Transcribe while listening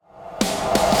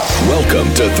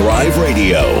Welcome to Thrive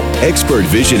Radio, expert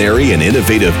visionary and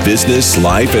innovative business,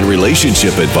 life, and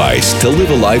relationship advice to live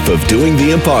a life of doing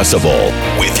the impossible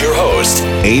with your host,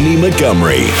 Amy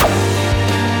Montgomery.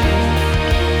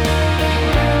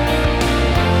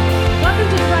 Welcome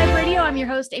to Thrive Radio. I'm your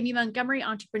host, Amy Montgomery,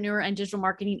 entrepreneur and digital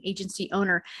marketing agency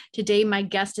owner. Today, my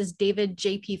guest is David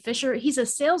J.P. Fisher. He's a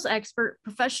sales expert,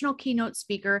 professional keynote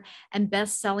speaker, and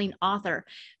best-selling author.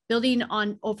 Building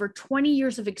on over 20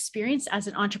 years of experience as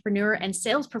an entrepreneur and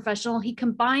sales professional, he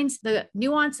combines the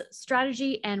nuance,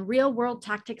 strategy, and real-world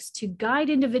tactics to guide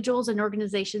individuals and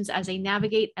organizations as they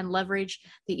navigate and leverage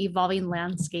the evolving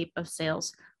landscape of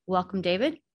sales. Welcome,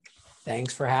 David.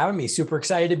 Thanks for having me. Super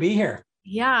excited to be here.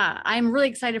 Yeah, I'm really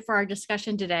excited for our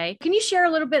discussion today. Can you share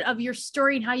a little bit of your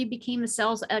story and how you became a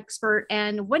sales expert?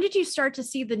 And when did you start to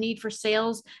see the need for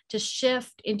sales to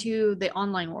shift into the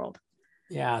online world?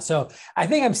 Yeah. So I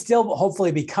think I'm still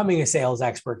hopefully becoming a sales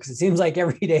expert because it seems like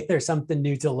every day there's something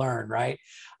new to learn, right?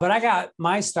 But I got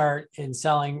my start in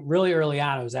selling really early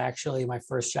on. It was actually my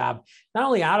first job, not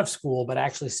only out of school, but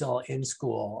actually still in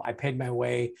school. I paid my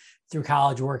way through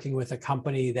college working with a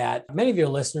company that many of your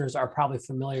listeners are probably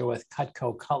familiar with,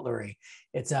 Cutco Cutlery.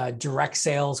 It's a direct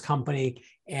sales company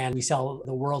and we sell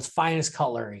the world's finest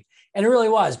cutlery. And it really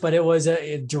was, but it was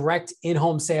a direct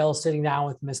in-home sales, sitting down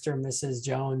with Mr. and Mrs.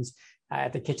 Jones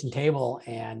at the kitchen table.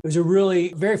 And it was a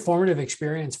really very formative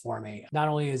experience for me. Not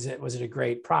only was it a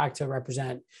great product to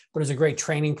represent, but it was a great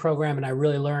training program. And I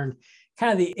really learned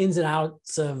kind of the ins and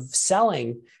outs of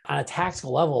selling on a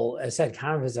tactical level, as I said,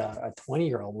 kind of as a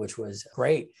 20-year-old, which was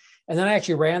great. And then I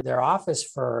actually ran their office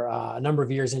for a number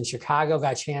of years in Chicago,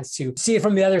 got a chance to see it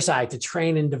from the other side, to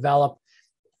train and develop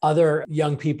other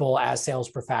young people as sales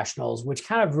professionals, which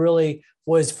kind of really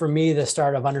was for me the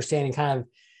start of understanding kind of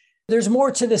there's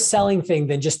more to the selling thing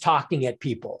than just talking at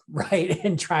people, right?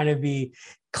 And trying to be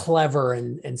clever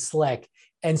and slick.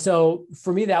 And so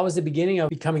for me, that was the beginning of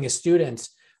becoming a student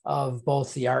of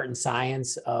both the art and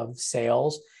science of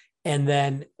sales. And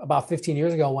then about 15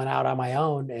 years ago, went out on my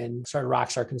own and started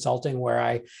Rockstar Consulting, where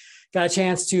I got a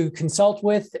chance to consult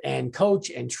with and coach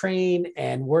and train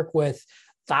and work with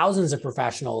thousands of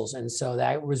professionals. And so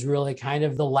that was really kind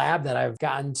of the lab that I've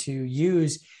gotten to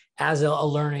use as a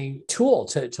learning tool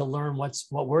to learn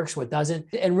what works, what doesn't.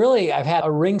 And really, I've had a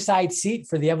ringside seat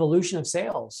for the evolution of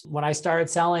sales. When I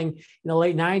started selling in the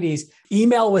late 90s,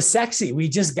 email was sexy. We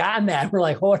just gotten that. We're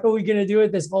like, what are we going to do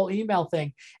with this whole email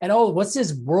thing? And what's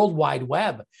this World Wide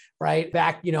Web, right?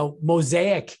 Back,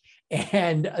 Mosaic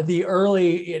and the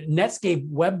early Netscape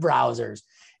web browsers.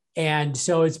 And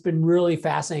so it's been really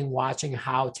fascinating watching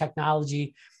how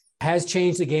technology has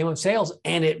changed the game of sales.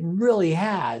 And it really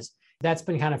has. That's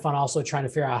been kind of fun also trying to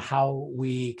figure out how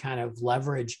we kind of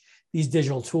leverage these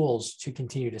digital tools to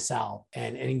continue to sell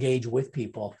and engage with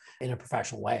people in a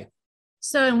professional way.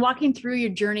 So in walking through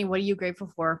your journey, what are you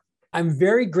grateful for? I'm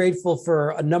very grateful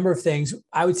for a number of things.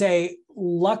 I would say,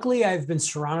 luckily, I've been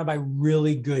surrounded by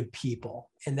really good people.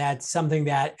 And that's something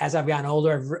that as I've gotten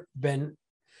older,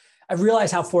 I've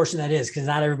realized how fortunate that is, because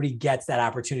not everybody gets that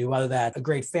opportunity, whether that's a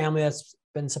great family that's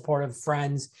been supportive,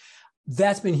 friends.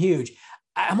 That's been huge.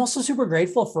 I'm also super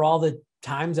grateful for all the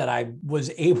times that I was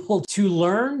able to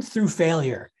learn through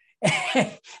failure.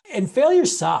 And failure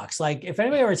sucks. Like if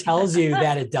anybody ever tells you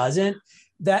that it doesn't,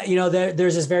 that,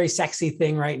 there's this very sexy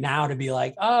thing right now to be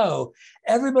like, oh,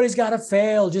 everybody's got to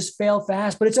fail, just fail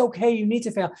fast, but it's okay. You need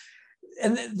to fail.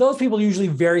 And those people are usually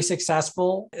very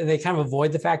successful. And they kind of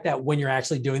avoid the fact that when you're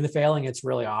actually doing the failing, it's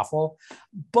really awful.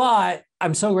 But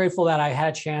I'm so grateful that I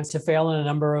had a chance to fail in a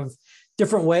number of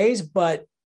different ways, but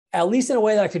at least in a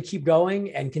way that I could keep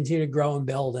going and continue to grow and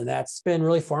build. And that's been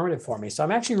really formative for me. So I'm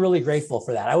actually really grateful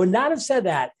for that. I would not have said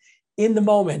that in the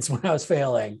moments when I was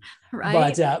failing,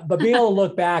 right? But being able to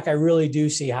look back, I really do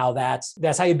see how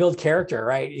that's how you build character,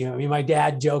 right? My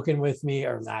dad joking with me,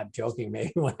 or not joking,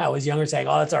 maybe when I was younger, saying,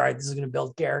 oh, that's all right, this is going to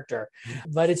build character.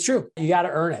 But it's true. You got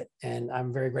to earn it. And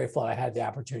I'm very grateful that I had the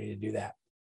opportunity to do that.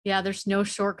 Yeah, there's no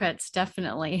shortcuts,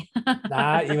 definitely.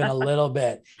 Not even a little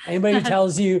bit. Anybody who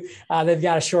tells you they've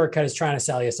got a shortcut is trying to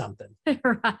sell you something.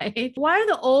 Right. Why are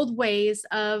the old ways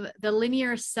of the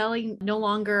linear selling no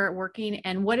longer working?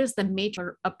 And what is the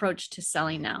matrix approach to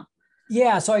selling now?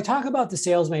 Yeah, so I talk about the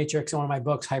sales matrix in one of my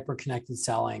books, Hyper-Connected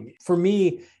Selling. For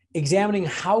me, examining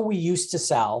how we used to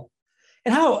sell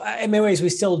and how, in many ways, we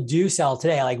still do sell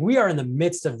today. Like we are in the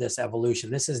midst of this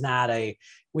evolution. This is not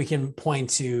we can point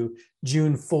to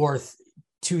June 4th,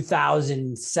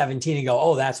 2017 and go,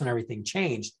 oh, that's when everything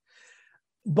changed.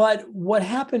 But what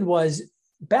happened was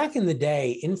back in the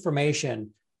day, information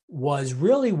was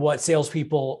really what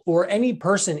salespeople or any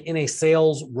person in a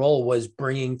sales role was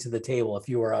bringing to the table. If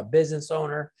you were a business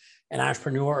owner, an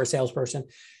entrepreneur, or salesperson,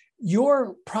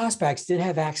 your prospects didn't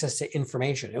have access to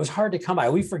information. It was hard to come by.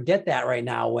 We forget that right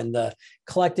now when the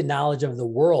collected knowledge of the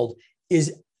world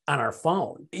is on our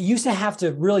phone. You used to have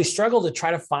to really struggle to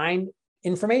try to find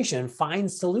information,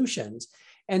 find solutions.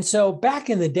 And so back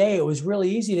in the day, it was really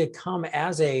easy to come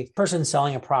as a person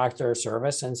selling a product or a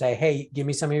service and say, hey, give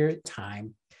me some of your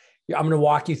time. I'm going to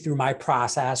walk you through my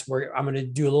process where I'm going to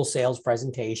do a little sales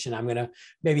presentation. I'm going to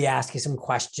maybe ask you some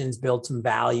questions, build some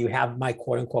value, have my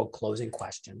quote unquote closing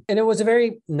question. And it was a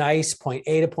very nice point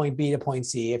A to point B to point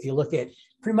C. If you look at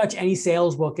pretty much any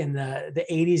sales book in the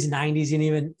 80s, 90s, and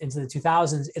even into the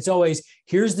 2000s, it's always,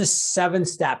 here's the 7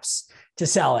 steps to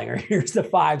selling, or here's the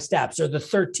 5 steps, or the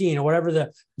 13, or whatever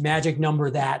the magic number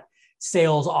that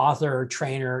sales author or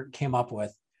trainer came up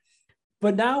with.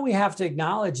 But now we have to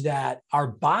acknowledge that our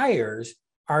buyers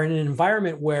are in an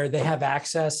environment where they have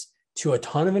access to a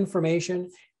ton of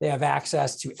information. They have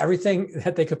access to everything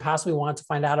that they could possibly want to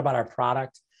find out about our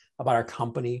product, about our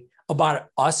company, about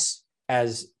us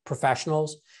as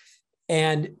professionals.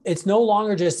 And it's no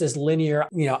longer just this linear,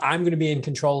 I'm going to be in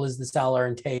control as the seller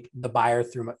and take the buyer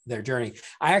through their journey.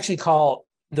 I actually call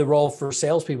the role for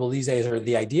salespeople these days, or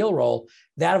the ideal role,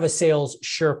 that of a sales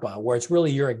Sherpa, where it's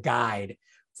really you're a guide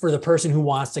for the person who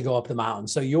wants to go up the mountain.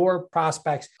 So your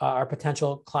prospects, our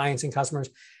potential clients and customers,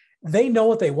 they know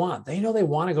what they want. They know they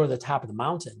want to go to the top of the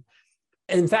mountain.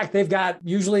 In fact, they've got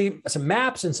usually some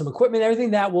maps and some equipment,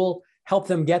 everything that will help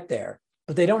them get there,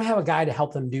 but they don't have a guide to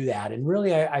help them do that. And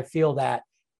really, I feel that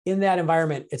in that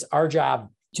environment, it's our job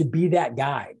to be that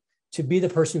guide, to be the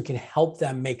person who can help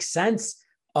them make sense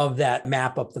of that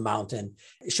map up the mountain,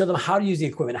 show them how to use the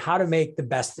equipment, how to make the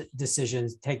best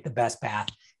decisions, take the best path,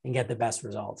 and get the best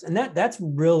results. And that's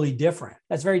really different.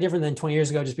 That's very different than 20 years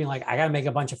ago, just being like, I got to make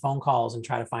a bunch of phone calls and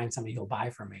try to find somebody who'll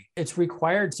buy from me. It's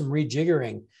required some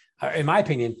rejiggering, in my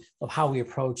opinion, of how we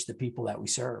approach the people that we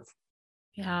serve.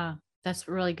 Yeah, that's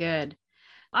really good.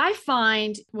 I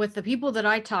find with the people that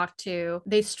I talk to,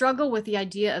 they struggle with the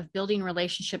idea of building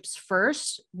relationships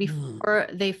first before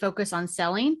they focus on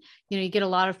selling. You get a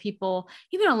lot of people,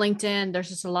 even on LinkedIn, there's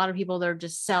just a lot of people that are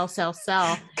just sell.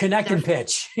 Connect and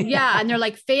pitch. Yeah. And they're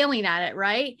like failing at it.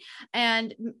 Right.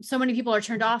 And so many people are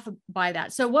turned off by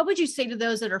that. So what would you say to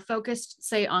those that are focused,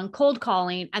 say, on cold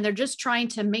calling, and they're just trying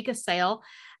to make a sale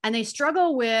and they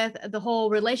struggle with the whole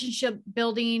relationship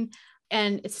building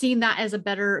and seeing that as a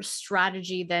better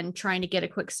strategy than trying to get a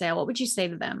quick sale? What would you say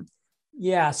to them?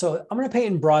 Yeah. So I'm going to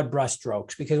paint in broad brush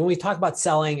strokes, because when we talk about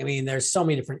selling, there's so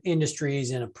many different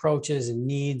industries and approaches and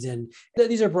needs, and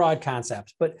these are broad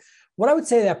concepts. But what I would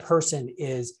say to that person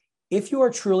is, if you are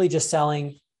truly just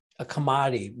selling a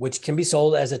commodity, which can be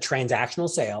sold as a transactional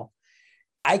sale,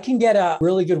 I can get a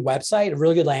really good website, a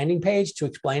really good landing page to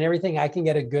explain everything. I can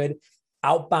get a good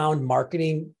outbound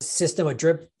marketing system, a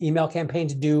drip email campaign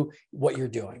to do what you're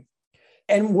doing.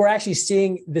 And we're actually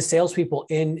seeing the salespeople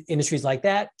in industries like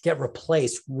that get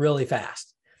replaced really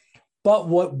fast. But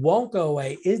what won't go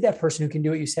away is that person who can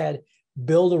do what you said,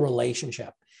 build a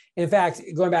relationship. In fact,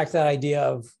 going back to that idea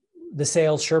of the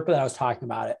sales Sherpa that I was talking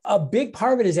about, a big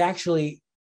part of it is actually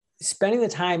spending the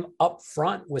time up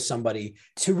front with somebody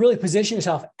to really position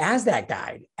yourself as that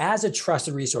guide, as a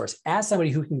trusted resource, as somebody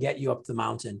who can get you up the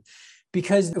mountain.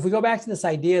 Because if we go back to this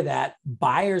idea that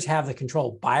buyers have the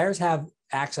control, buyers have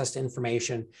access to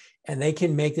information, and they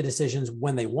can make the decisions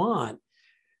when they want,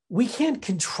 we can't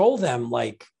control them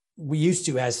like we used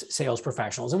to as sales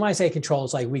professionals. And when I say control,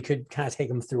 it's like we could kind of take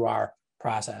them through our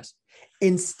process.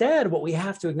 Instead, what we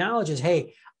have to acknowledge is,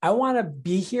 hey, I want to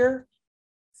be here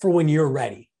for when you're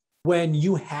ready, when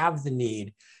you have the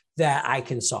need that I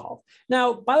can solve.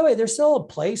 Now, by the way, there's still a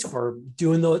place for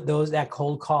doing that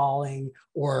cold calling,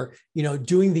 or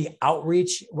doing the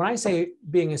outreach. When I say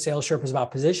being a sales Sherpa is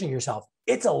about positioning yourself,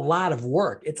 it's a lot of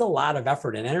work. It's a lot of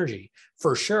effort and energy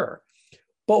for sure.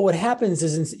 But what happens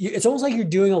is it's almost like you're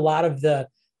doing a lot of the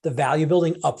value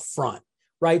building up front,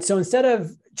 right? So instead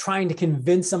of trying to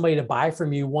convince somebody to buy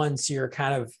from you once you're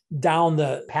kind of down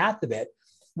the path of it,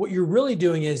 what you're really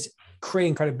doing is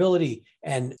creating credibility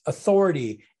and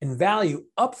authority and value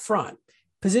up front,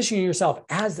 positioning yourself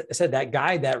as I said, that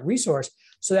guide, that resource,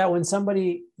 so that when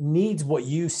somebody needs what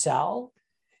you sell,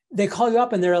 they call you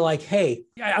up and they're like, hey,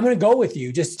 I'm going to go with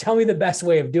you. Just tell me the best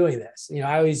way of doing this.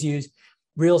 I always use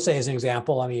real estate as an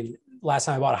example. Last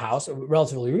time I bought a house,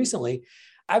 relatively recently,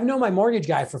 I've known my mortgage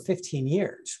guy for 15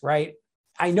 years, right?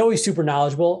 I know he's super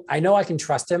knowledgeable. I know I can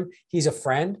trust him. He's a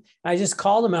friend. And I just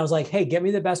called him. I was like, hey, get me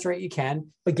the best rate you can,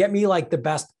 but get me like the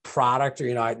best product,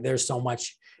 or, there's so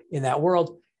much in that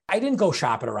world. I didn't go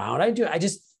shopping around.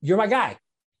 You're my guy.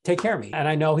 Take care of me. And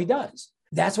I know he does.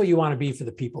 That's what you want to be for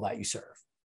the people that you serve.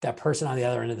 That person on the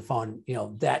other end of the phone,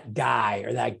 that guy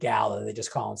or that gal that they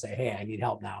just call and say, hey, I need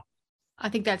help now. I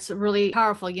think that's really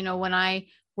powerful. When I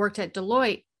worked at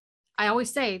Deloitte, I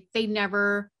always say they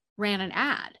never ran an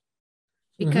ad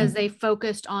because they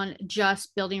focused on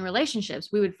just building relationships.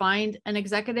 We would find an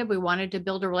executive we wanted to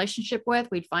build a relationship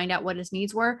with. We'd find out what his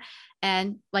needs were.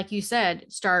 And like you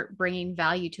said, start bringing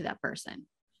value to that person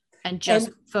and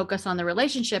just focus on the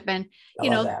relationship. And,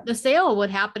 the sale would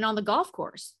happen on the golf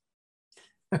course.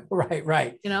 Right.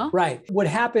 Right. What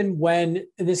happened when,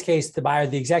 in this case, the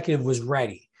executive was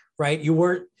ready, right? You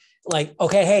weren't like,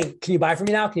 okay, hey, can you buy from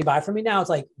me now? Can you buy from me now? It's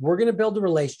like, we're going to build a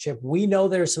relationship. We know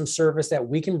there's some service that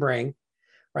we can bring,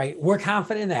 right? We're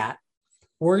confident in that.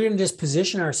 We're going to just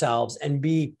position ourselves and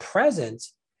be present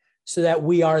so that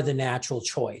we are the natural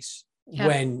choice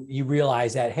when you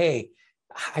realize that, hey,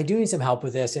 I do need some help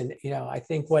with this. And, I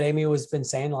think what Amy has been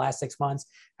saying the last 6 months,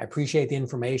 I appreciate the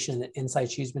information, the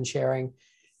insights she's been sharing.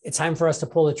 It's time for us to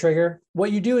pull the trigger.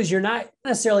 What you do is you're not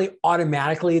necessarily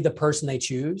automatically the person they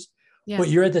choose, but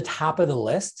you're at the top of the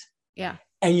list. Yeah.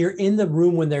 And you're in the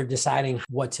room when they're deciding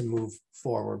what to move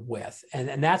forward with.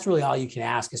 And that's really all you can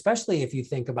ask, especially if you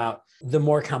think about the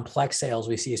more complex sales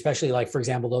we see, especially like, for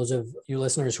example, those of you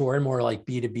listeners who are in more like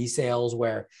B2B sales,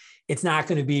 where it's not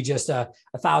going to be just a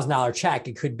 $1,000 check.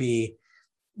 It could be,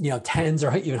 tens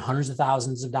or even hundreds of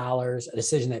thousands of dollars, a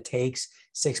decision that takes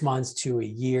 6 months to a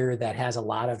year, that has a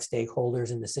lot of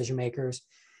stakeholders and decision makers.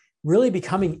 Really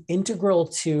becoming integral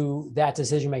to that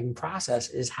decision-making process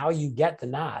is how you get the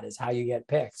nod, is how you get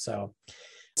picked. So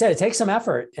it takes some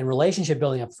effort and relationship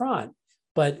building up front,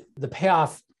 but the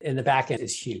payoff in the back end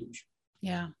is huge.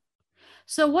 Yeah.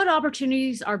 So what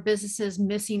opportunities are businesses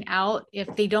missing out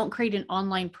if they don't create an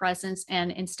online presence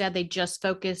and instead they just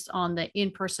focus on the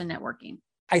in-person networking?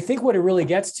 I think what it really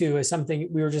gets to is something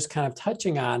we were just kind of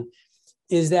touching on,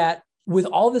 is that with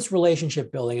all this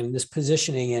relationship building and this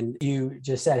positioning, and you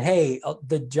just said, hey,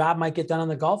 the job might get done on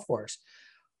the golf course.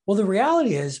 Well, the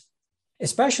reality is,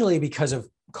 especially because of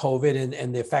COVID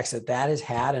and the effects that has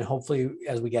had, and hopefully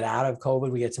as we get out of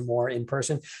COVID, we get some more in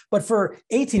person. But for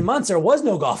 18 months, there was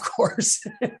no golf course,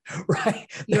 right?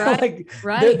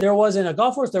 Right. There wasn't a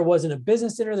golf course. There wasn't a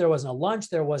business dinner. There wasn't a lunch.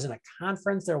 There wasn't a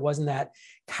conference. There wasn't that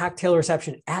cocktail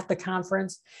reception at the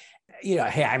conference.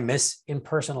 Hey, I miss in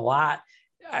person a lot.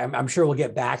 I'm sure we'll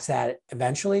get back to that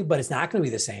eventually, but it's not going to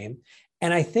be the same.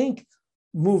 And I think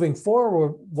moving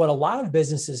forward, what a lot of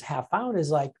businesses have found is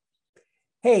like,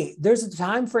 hey, there's a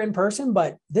time for in-person,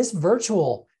 but this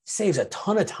virtual saves a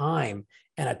ton of time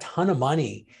and a ton of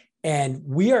money. And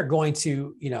we are going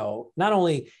to, not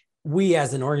only we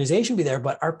as an organization be there,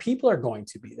 but our people are going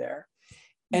to be there.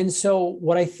 And so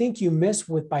what I think you miss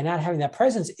by not having that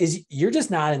presence is you're just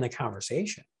not in the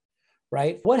conversation,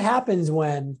 right? What happens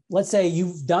when, let's say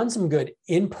you've done some good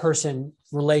in-person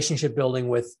relationship building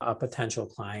with a potential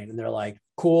client and they're like,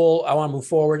 cool, I want to move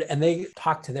forward. And they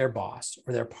talk to their boss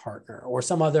or their partner or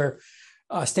some other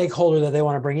stakeholder that they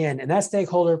want to bring in. And that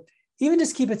stakeholder, even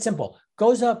just keep it simple,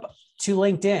 goes up to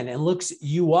LinkedIn and looks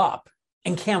you up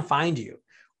and can't find you,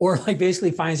 or like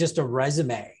basically finds just a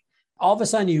resume. All of a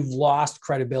sudden you've lost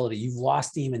credibility. You've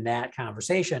lost steam in that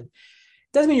conversation.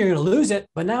 Doesn't mean you're going to lose it,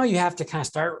 but now you have to kind of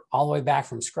start all the way back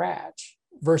from scratch.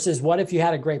 Versus what if you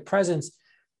had a great presence,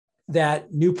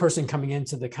 that new person coming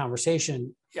into the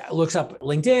conversation looks up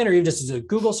LinkedIn or even just does a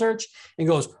Google search and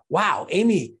goes, wow,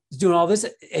 Amy is doing all this.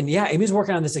 And yeah, Amy's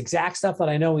working on this exact stuff that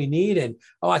I know we need. And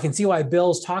I can see why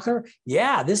Bill's talking to her.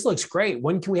 Yeah, this looks great.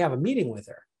 When can we have a meeting with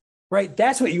her? Right?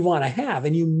 That's what you want to have.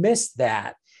 And you miss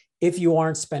that if you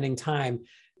aren't spending time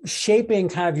shaping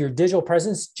kind of your digital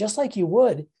presence, just like you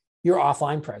would your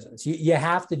offline presence. You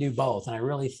have to do both. And I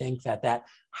really think that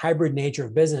hybrid nature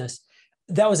of business,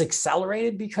 that was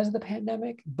accelerated because of the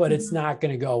pandemic, but it's not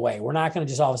going to go away. We're not going to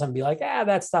just all of a sudden be like,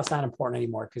 that stuff's not important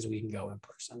anymore because we can go in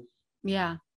person.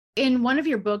 Yeah. In one of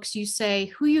your books, you say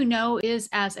who you know is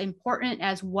as important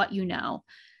as what you know.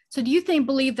 So do you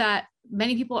believe that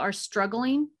many people are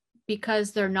struggling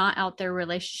because they're not out there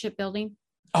relationship building?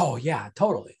 Oh yeah,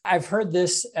 totally. I've heard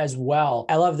this as well.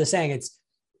 I love the saying.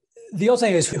 The old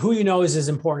saying is who you know is as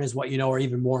important as what you know, or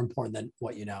even more important than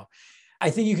what you know. I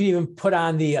think you can even put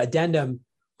on the addendum,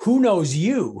 who knows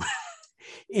you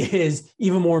is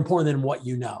even more important than what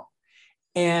you know.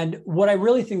 And what I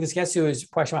really think this gets to is a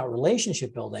question about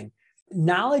relationship building.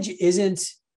 Knowledge isn't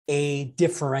a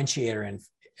differentiator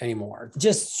anymore,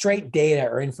 just straight data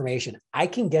or information. I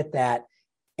can get that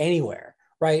anywhere,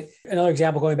 right? Another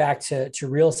example, going back to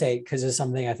real estate, because it's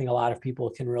something I think a lot of people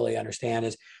can really understand,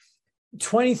 is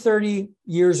 20, 30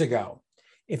 years ago,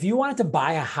 if you wanted to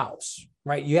buy a house,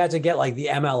 right, you had to get like the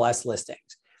MLS listings,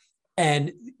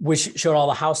 and which showed all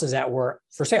the houses that were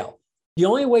for sale. The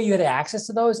only way you had access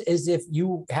to those is if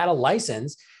you had a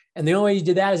license. And the only way you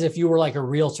did that is if you were like a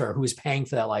realtor who was paying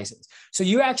for that license. So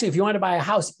you actually, if you wanted to buy a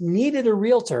house, needed a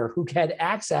realtor who had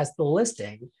access to the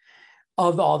listing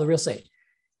of all the real estate.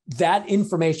 That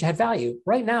information had value.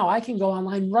 Right now, I can go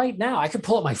online right now. I could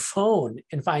pull up my phone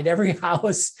and find every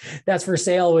house that's for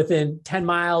sale within 10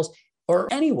 miles or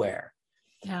anywhere.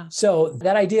 Yeah. So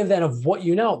that idea then of what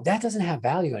you know, that doesn't have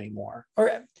value anymore.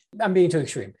 Or I'm being too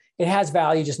extreme. It has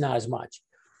value, just not as much.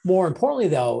 More importantly,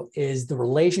 though, is the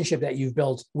relationship that you've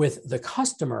built with the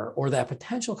customer or that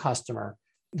potential customer,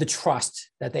 the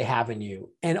trust that they have in you.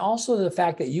 And also the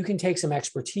fact that you can take some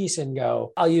expertise and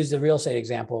go, I'll use the real estate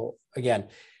example again.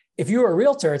 If you're a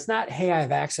realtor, it's not, hey, I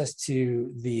have access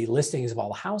to the listings of all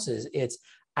the houses. It's,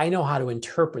 I know how to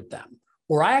interpret them.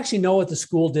 Or I actually know what the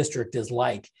school district is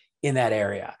like in that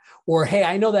area. Or, hey,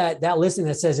 I know that that listing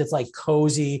that says it's like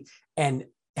cozy and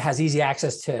has easy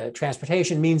access to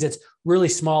transportation means it's really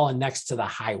small and next to the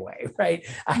highway, right?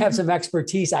 I have some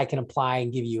expertise I can apply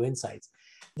and give you insights.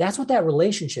 That's what that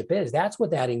relationship is. That's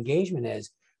what that engagement is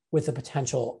with a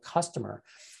potential customer.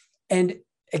 And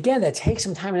again, that takes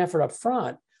some time and effort up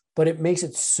front, but it makes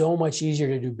it so much easier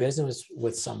to do business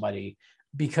with somebody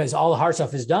because all the hard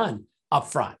stuff is done up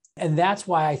front. And that's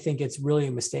why I think it's really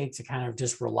a mistake to kind of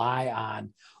just rely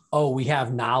on, oh, we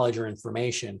have knowledge or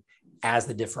information as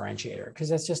the differentiator, because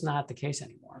that's just not the case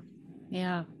anymore.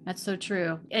 Yeah, that's so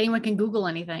true. Anyone can Google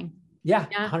anything. Yeah,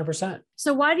 100%.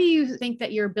 So why do you think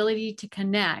that your ability to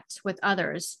connect with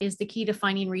others is the key to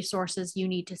finding resources you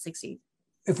need to succeed?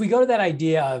 If we go to that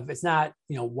idea of it's not,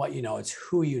 what you know, it's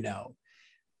who you know.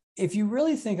 If you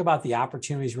really think about the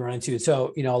opportunities we run into,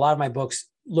 so, a lot of my books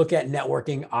look at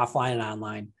networking offline and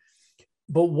online.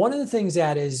 But one of the things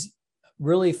that is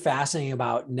really fascinating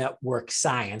about network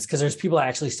science, because there's people that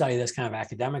actually study this kind of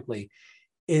academically,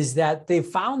 is that they've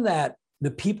found that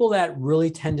the people that really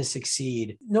tend to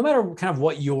succeed, no matter kind of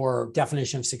what your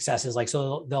definition of success is like,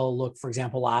 so they'll look, for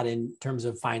example, a lot in terms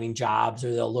of finding jobs,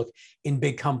 or they'll look in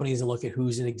big companies and look at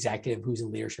who's an executive, who's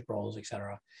in leadership roles, et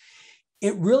cetera.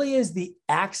 It really is the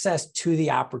access to the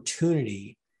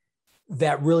opportunity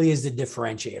that really is the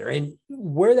differentiator. And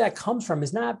where that comes from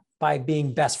is not by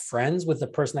being best friends with the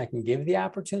person that can give the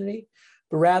opportunity,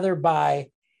 but rather by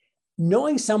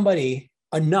knowing somebody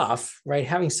enough, right?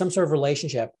 Having some sort of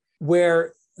relationship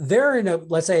where they're in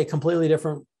let's say, a completely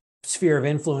different sphere of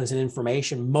influence and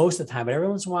information most of the time, but every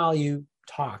once in a while you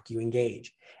talk, you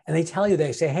engage, and they tell you,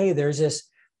 they say, hey, there's this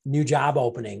new job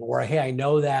opening, or hey, I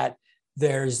know that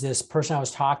there's this person I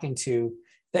was talking to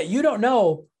that you don't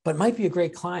know, but might be a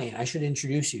great client. I should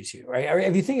introduce you to, right? Or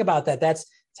if you think about that, that's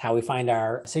how we find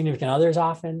our significant others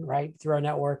often, right? Through our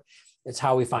network. It's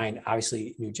how we find,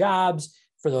 obviously, new jobs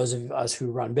for those of us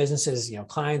who run businesses,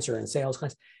 clients or in sales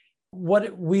clients.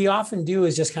 What we often do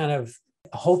is just kind of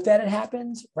hope that it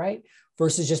happens, right?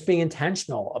 Versus just being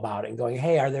intentional about it and going,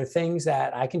 hey, are there things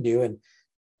that I can do? And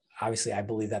obviously, I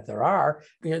believe that there are,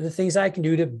 the things I can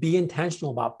do to be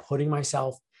intentional about putting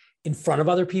myself in front of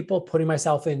other people, putting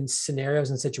myself in scenarios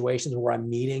and situations where I'm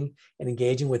meeting and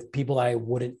engaging with people that I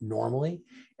wouldn't normally.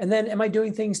 And then am I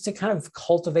doing things to kind of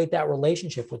cultivate that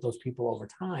relationship with those people over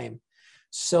time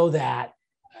so that,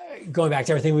 going back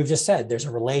to everything we've just said, there's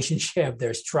a relationship,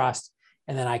 there's trust,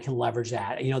 and then I can leverage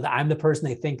that. I'm the person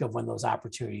they think of when those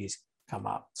opportunities come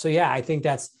up. So yeah, I think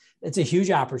it's a huge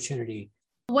opportunity.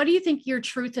 What do you think your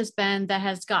truth has been that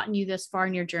has gotten you this far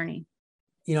in your journey?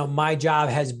 My job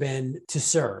has been to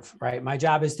serve, right? My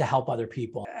job is to help other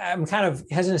people. I'm kind of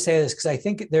hesitant to say this because I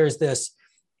think there's this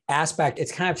aspect,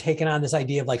 it's kind of taken on this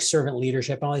idea of like servant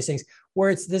leadership and all these things, where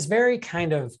it's this very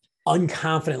kind of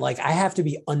unconfident, like I have to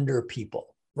be under people,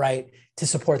 right? To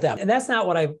support them. And that's not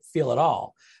what I feel at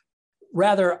all.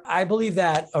 Rather, I believe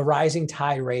that a rising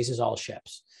tide raises all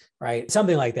ships, right?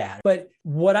 Something like that. But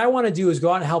what I want to do is go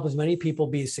out and help as many people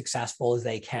be successful as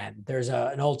they can. There's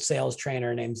an old sales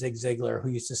trainer named Zig Ziglar who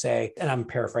used to say, and I'm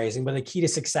paraphrasing, but the key to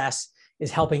success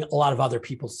is helping a lot of other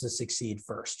people to succeed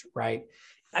first, right?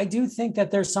 I do think that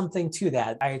there's something to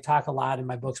that. I talk a lot in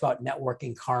my books about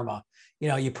networking karma.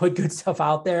 You put good stuff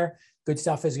out there, good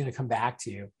stuff is going to come back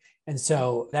to you. And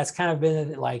so that's kind of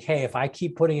been like, hey, if I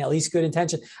keep putting at least good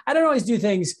intention, I don't always do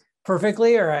things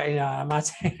perfectly, or, I'm not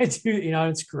saying I do, I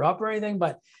don't screw up or anything,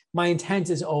 but my intent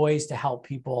is always to help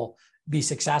people be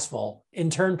successful. In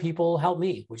turn, people help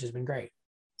me, which has been great.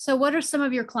 So what are some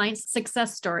of your clients'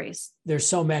 success stories? There's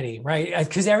so many, right?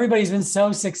 Because everybody's been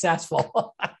so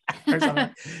successful.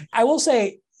 I will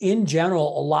say, in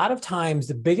general, a lot of times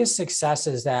the biggest success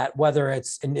is that whether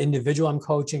it's an individual I'm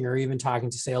coaching or even talking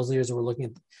to sales leaders or we're looking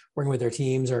at working with their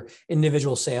teams or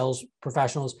individual sales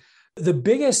professionals, the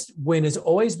biggest win has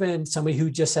always been somebody who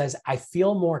just says, I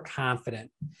feel more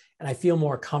confident and I feel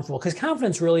more comfortable, because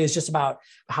confidence really is just about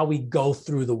how we go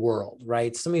through the world,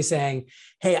 right? Somebody saying,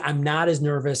 hey, I'm not as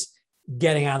nervous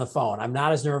getting on the phone. I'm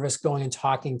not as nervous going and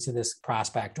talking to this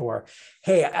prospect. Or,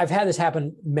 hey, I've had this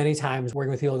happen many times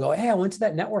working with people go, hey, I went to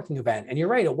that networking event. And you're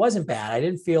right, it wasn't bad. I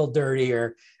didn't feel dirty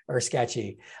or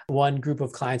sketchy. One group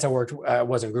of clients I worked,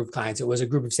 wasn't a group of clients, it was a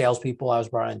group of salespeople I was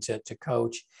brought in to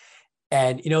coach.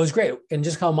 And, it was great. In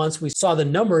just a couple months, we saw the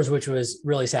numbers, which was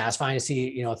really satisfying to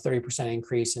see, a 30%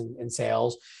 increase in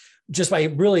sales just by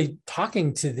really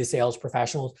talking to the sales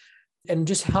professionals and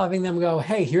just having them go,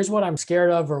 hey, here's what I'm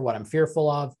scared of or what I'm fearful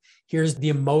of. Here's the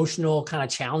emotional kind of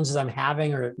challenges I'm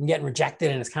having or I'm getting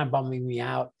rejected and it's kind of bumming me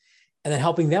out. And then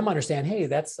helping them understand, hey,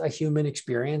 that's a human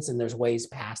experience and there's ways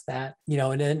past that,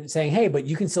 and then saying, hey, but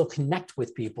you can still connect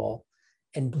with people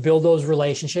and build those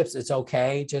relationships. It's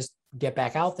okay. Just get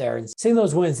back out there and seeing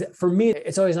those wins. For me,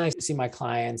 it's always nice to see my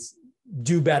clients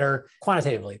do better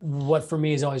quantitatively. What for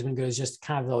me has always been good is just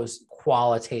kind of those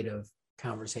qualitative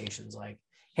conversations like,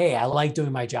 hey, I like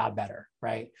doing my job better,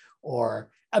 right? Or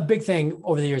a big thing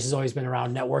over the years has always been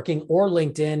around networking or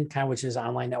LinkedIn, kind of, which is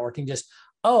online networking. Just,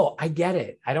 oh, I get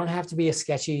it. I don't have to be a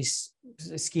sketchy,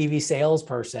 skeevy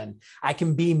salesperson. I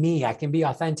can be me. I can be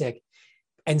authentic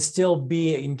and still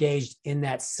be engaged in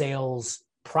that sales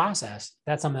process.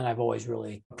 That's something I've always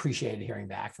really appreciated hearing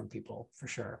back from people, for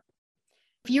sure.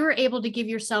 If you were able to give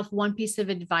yourself one piece of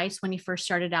advice when you first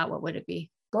started out, what would it be?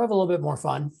 Go have a little bit more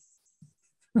fun.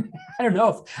 I don't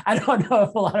know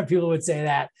if a lot of people would say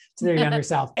that to their younger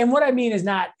self. And what I mean is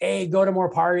not, hey, go to more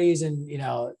parties and,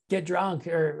 get drunk,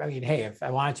 or, hey, if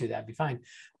I wanted to, that'd be fine.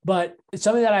 But it's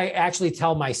something that I actually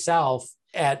tell myself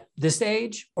at this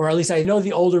age, or at least I know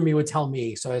the older me would tell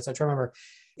me. So as I try to remember,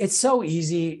 it's so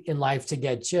easy in life to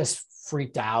get just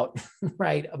freaked out,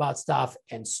 right, about stuff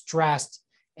and stressed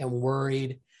and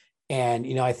worried.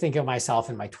 And, I think of myself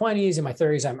in my 20s and my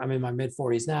 30s, I'm in my mid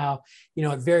 40s now,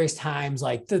 at various times,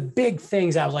 like the big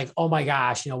things, I was like, oh my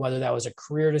gosh, whether that was a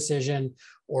career decision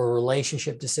or a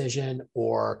relationship decision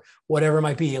or whatever it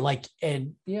might be, like,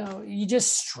 and, you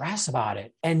just stress about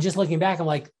it. And just looking back, I'm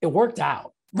like, it worked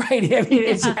out. Right.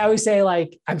 I always say,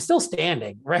 like, I'm still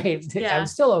standing, right? Yeah. I'm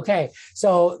still okay.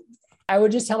 So I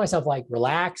would just tell myself, like,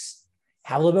 relax,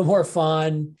 have a little bit more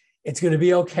fun. It's going to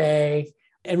be okay.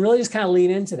 And really just kind of lean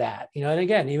into that, and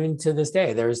again, even to this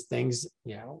day, there's things,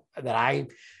 that I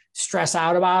stress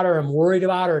out about or I'm worried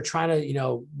about or trying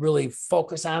to, really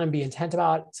focus on and be intent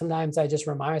about. Sometimes I just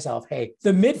remind myself, hey,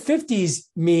 the mid 50s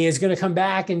me is going to come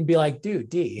back and be like, dude,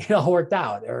 D, it all worked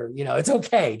out, or, it's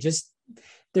okay. Just,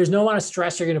 there's no amount of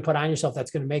stress you're going to put on yourself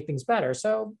that's going to make things better.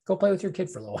 So go play with your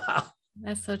kid for a little while.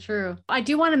 That's so true. I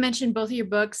do want to mention both of your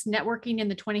books, Networking in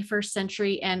the 21st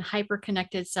Century and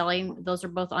Hyper-Connected Selling. Those are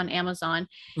both on Amazon.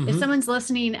 Mm-hmm. If someone's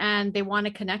listening and they want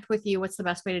to connect with you, what's the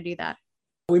best way to do that?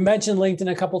 We mentioned LinkedIn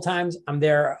a couple of times. I'm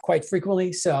there quite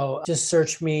frequently. So just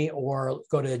search me or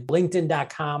go to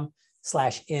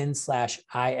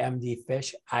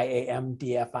linkedin.com/in/IMDFish,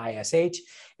 IAMDFISH.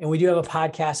 And we do have a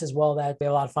podcast as well that we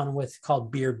have a lot of fun with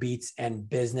called Beer, Beats, and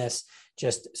Business.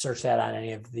 Just search that on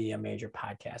any of the major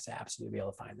podcast apps and you'll be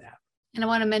able to find that. And I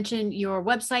want to mention your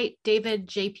website,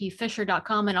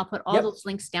 davidjpfisher.com, and I'll put all those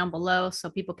links down below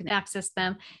so people can access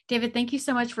them. David, thank you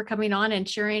so much for coming on and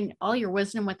sharing all your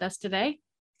wisdom with us today.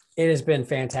 It has been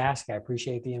fantastic. I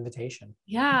appreciate the invitation.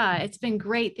 Yeah, it's been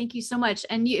great. Thank you so much.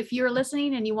 And if you're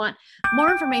listening and you want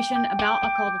more information about A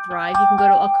Call to Thrive, you can go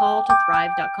to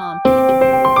acalltothrive.com.